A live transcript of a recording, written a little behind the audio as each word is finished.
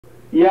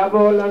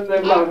Jawohl, an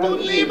dem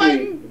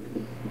Lachen.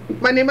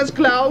 My name is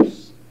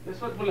Klaus. This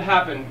is what will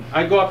happen.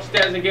 I go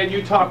upstairs again.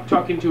 You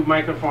talk into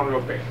microphone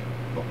real quick.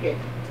 Okay.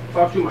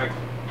 Talk to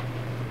microphone.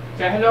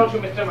 Say hello to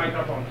Mr.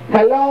 Microphone.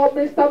 Hello,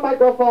 Mr.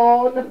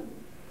 Microphone.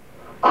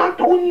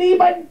 Achtung,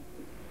 Lieben.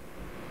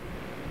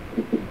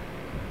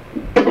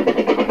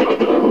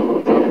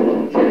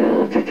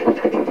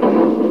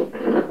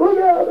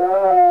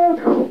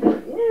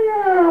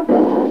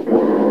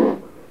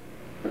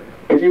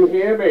 Can you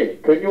hear me?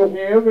 Can you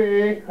hear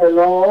me?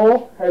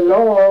 Hello?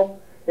 Hello?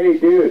 Hey,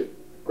 dude,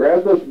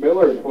 grab those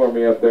Millers for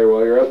me up there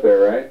while you're up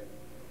there, right?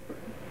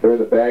 They're in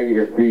the bag of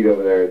your feet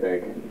over there, I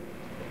think.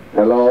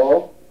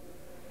 Hello?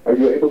 Are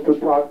you able to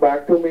talk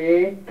back to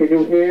me? Can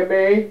you hear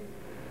me?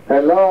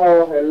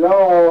 Hello?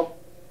 Hello?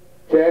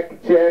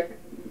 Check, check.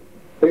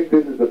 I think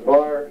this is the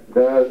bar.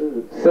 No, this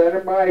is the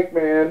center mic,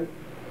 man.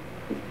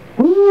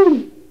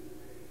 Woo!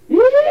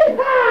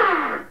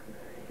 Yeehaw!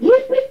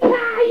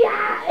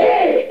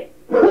 Yippee-ki-yay!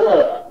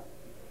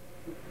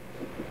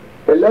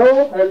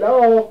 Hello?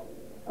 Hello?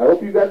 I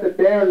hope you got the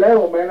damn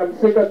level, man. I'm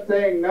sick of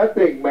saying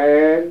nothing,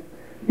 man.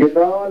 You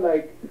know,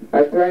 like,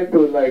 I'm trying to,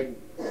 like,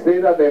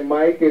 sit on the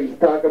mic and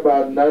talk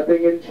about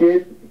nothing and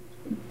shit.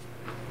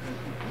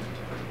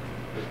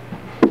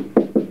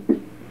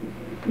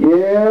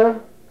 Yeah?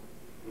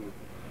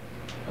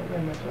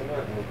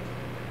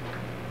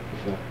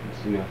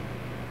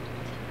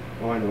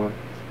 Oh, I know.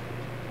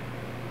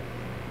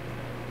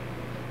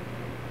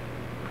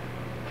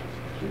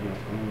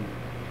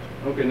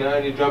 Okay, now I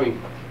need drumming.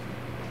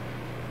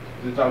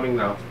 The drumming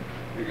now.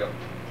 Here you go.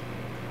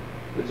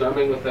 The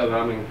drumming with the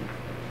drumming.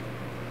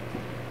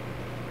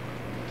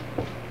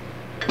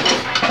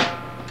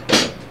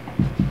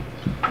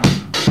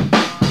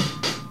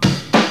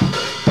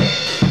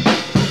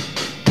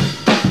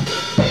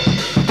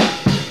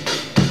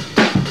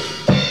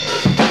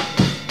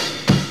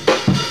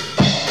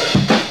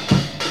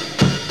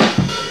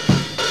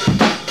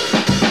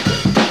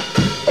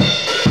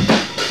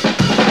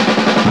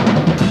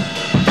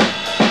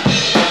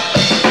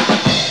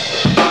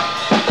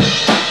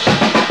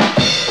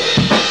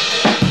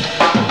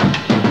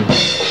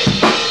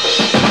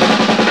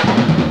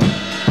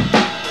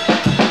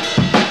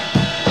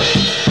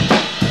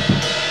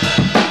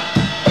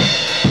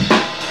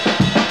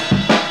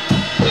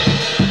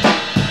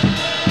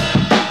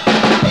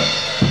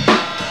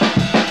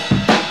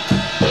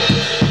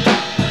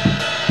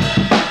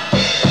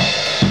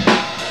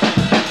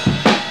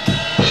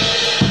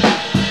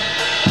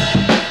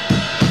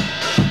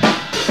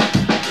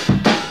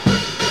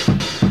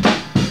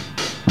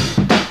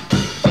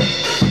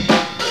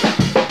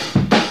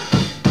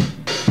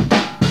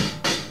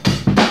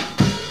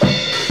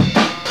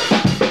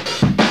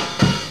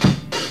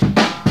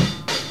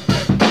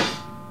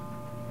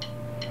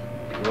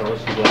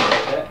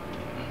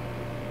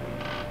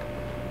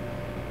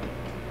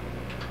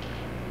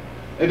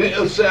 And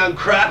it'll sound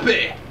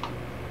crappy.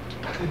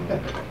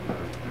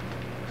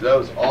 That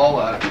was all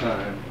out of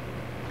time.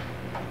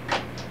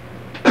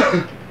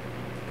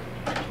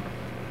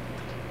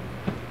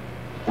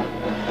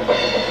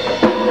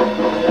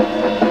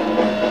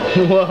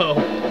 Whoa.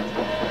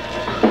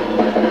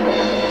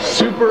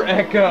 Super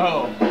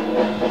echo.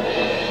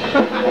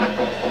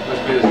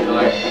 Must be this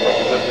delay.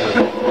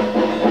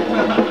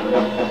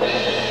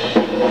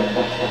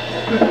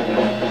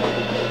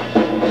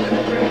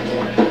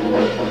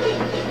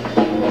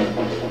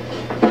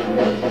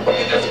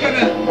 That's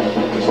gonna.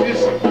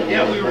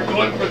 Yeah, we were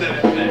going for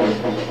that effect.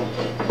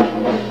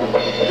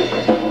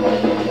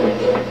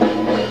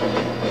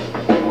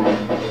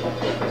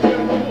 That's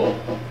kind of cool.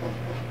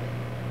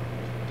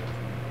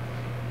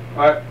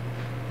 Alright.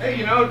 Hey,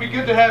 you know, it'd be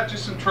good to have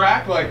just some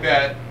track like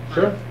that.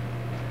 Sure.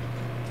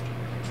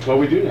 What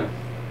we do now.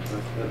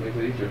 That makes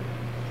it easier.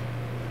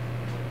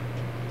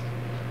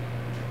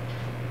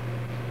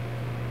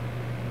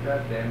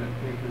 God damn it,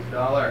 take this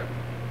dollar.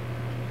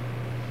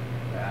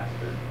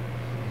 Bastard.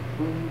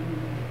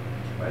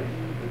 Right,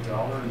 the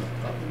dollar in the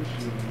fucking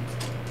machine.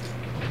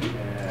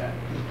 Yeah.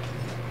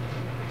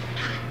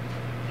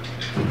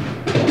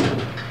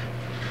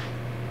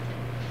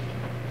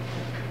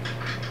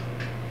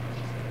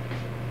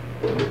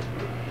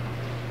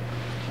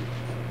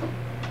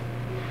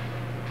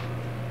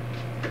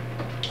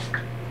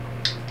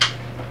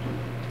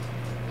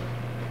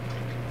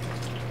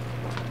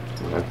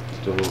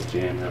 Still a little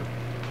jam now.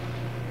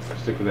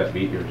 Stick with that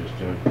beat you're just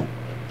doing.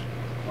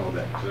 All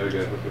that. So I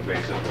gotta hook the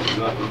bass up. It's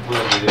not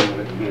plugged it in when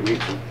it's gonna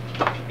beat.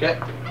 Okay.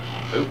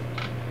 Oh.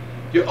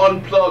 You're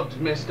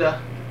unplugged, mister.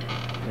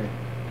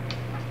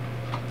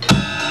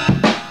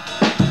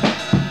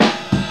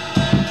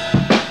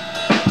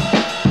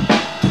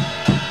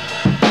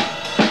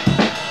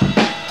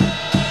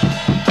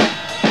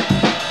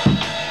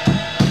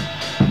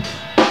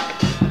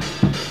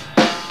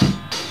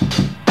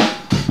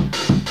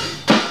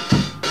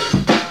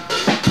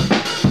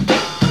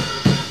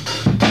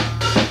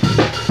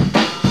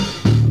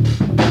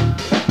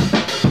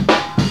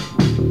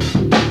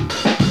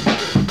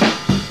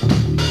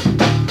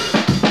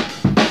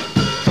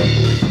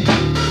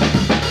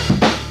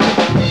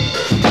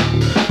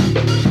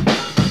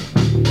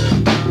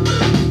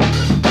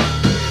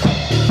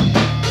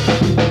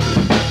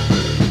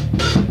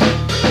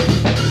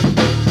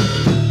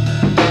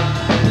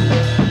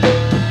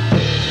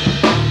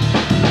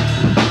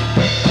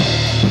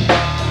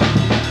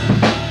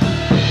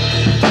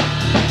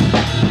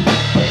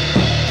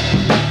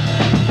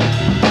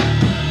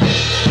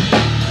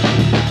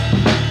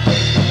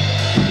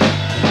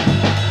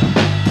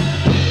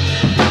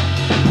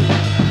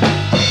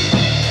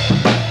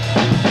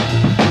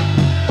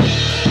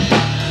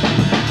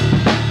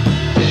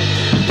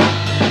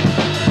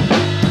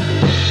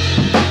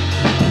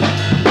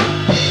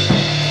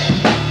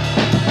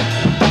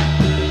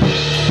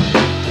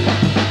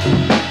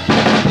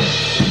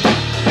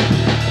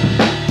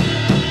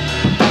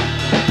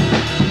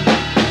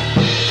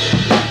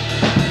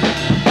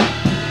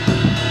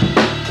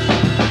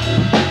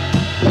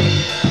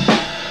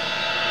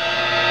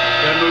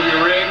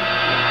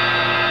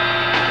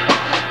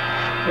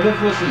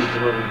 assuming it's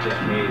whatever we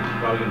just made. It's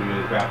probably gonna be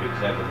really crappy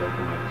because that doesn't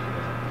open like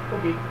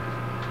okay.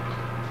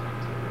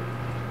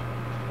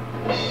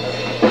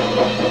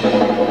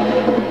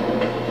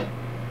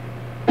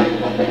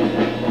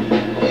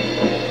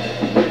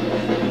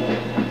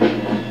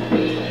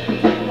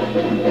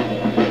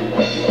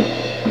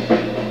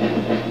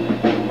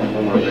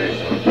 One more bass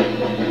one.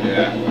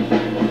 Yeah.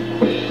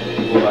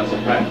 Well, that's a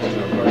practice,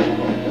 of course.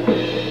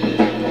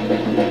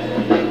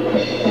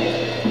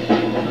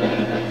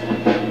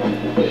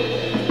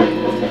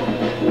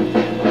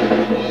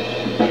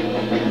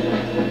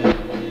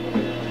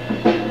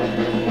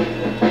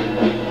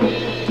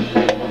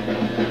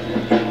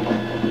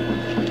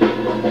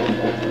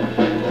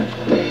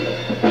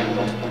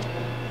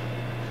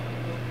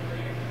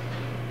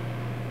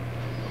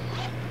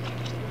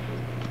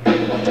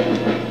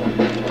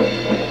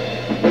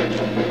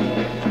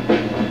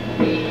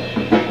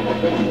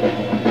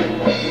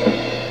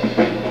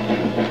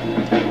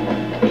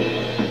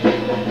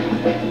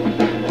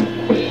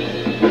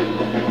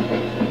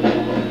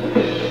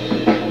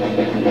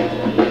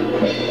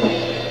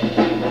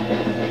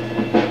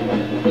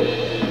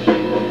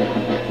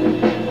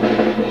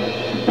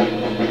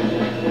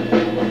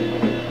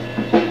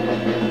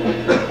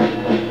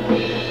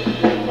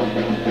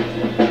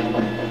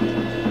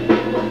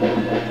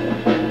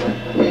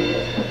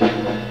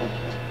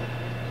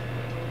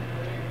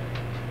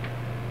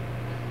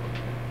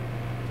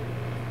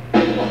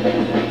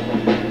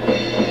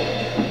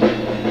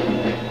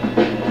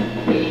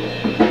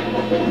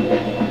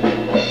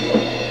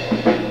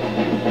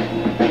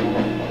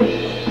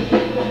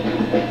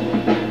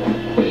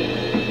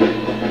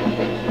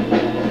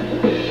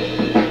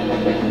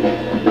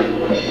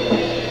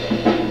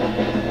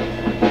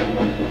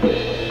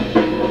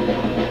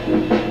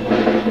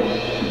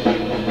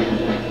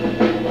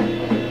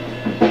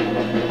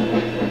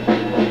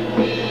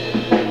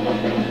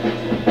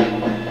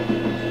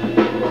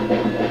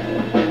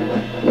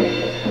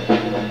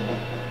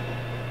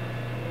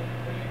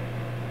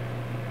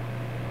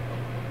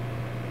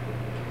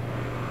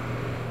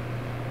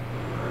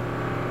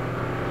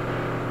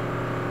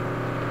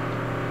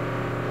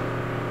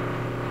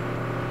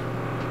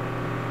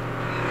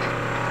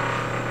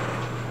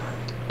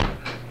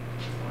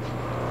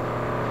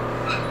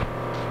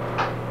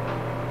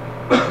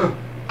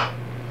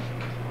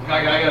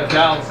 I gotta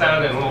dial the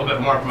sound in a little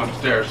bit more from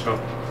upstairs, so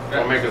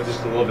I'll make it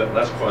just a little bit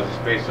less quasi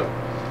space. So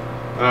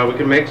we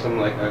can make some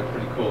like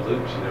pretty cool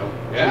loops, you know.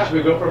 Yeah. Should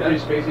we go for a pretty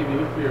spacey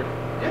loop for your?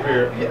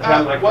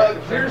 Well,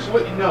 here's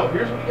what you know.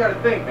 Here's what you gotta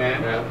think,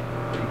 man. Yeah.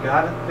 You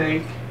gotta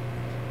think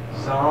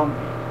zombie.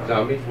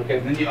 Zombie. Okay.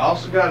 And then you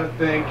also gotta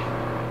think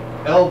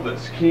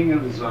Elvis, King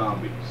of the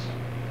Zombies.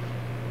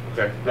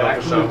 Okay. Back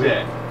Elvis from zombie. the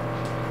dead.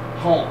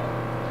 Home.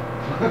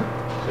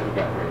 So we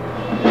got here.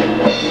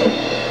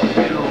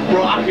 And a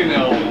rockin'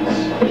 Elvis.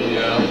 You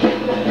know?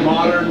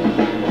 Modern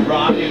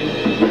rockin'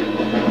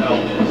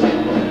 Elvis.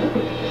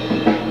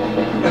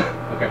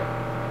 Okay.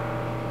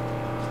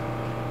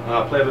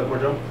 Play a bit more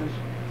drum, please.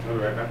 I'll be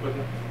right back with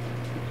you.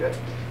 Okay.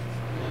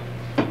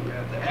 We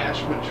got the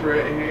Ashman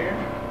tray here.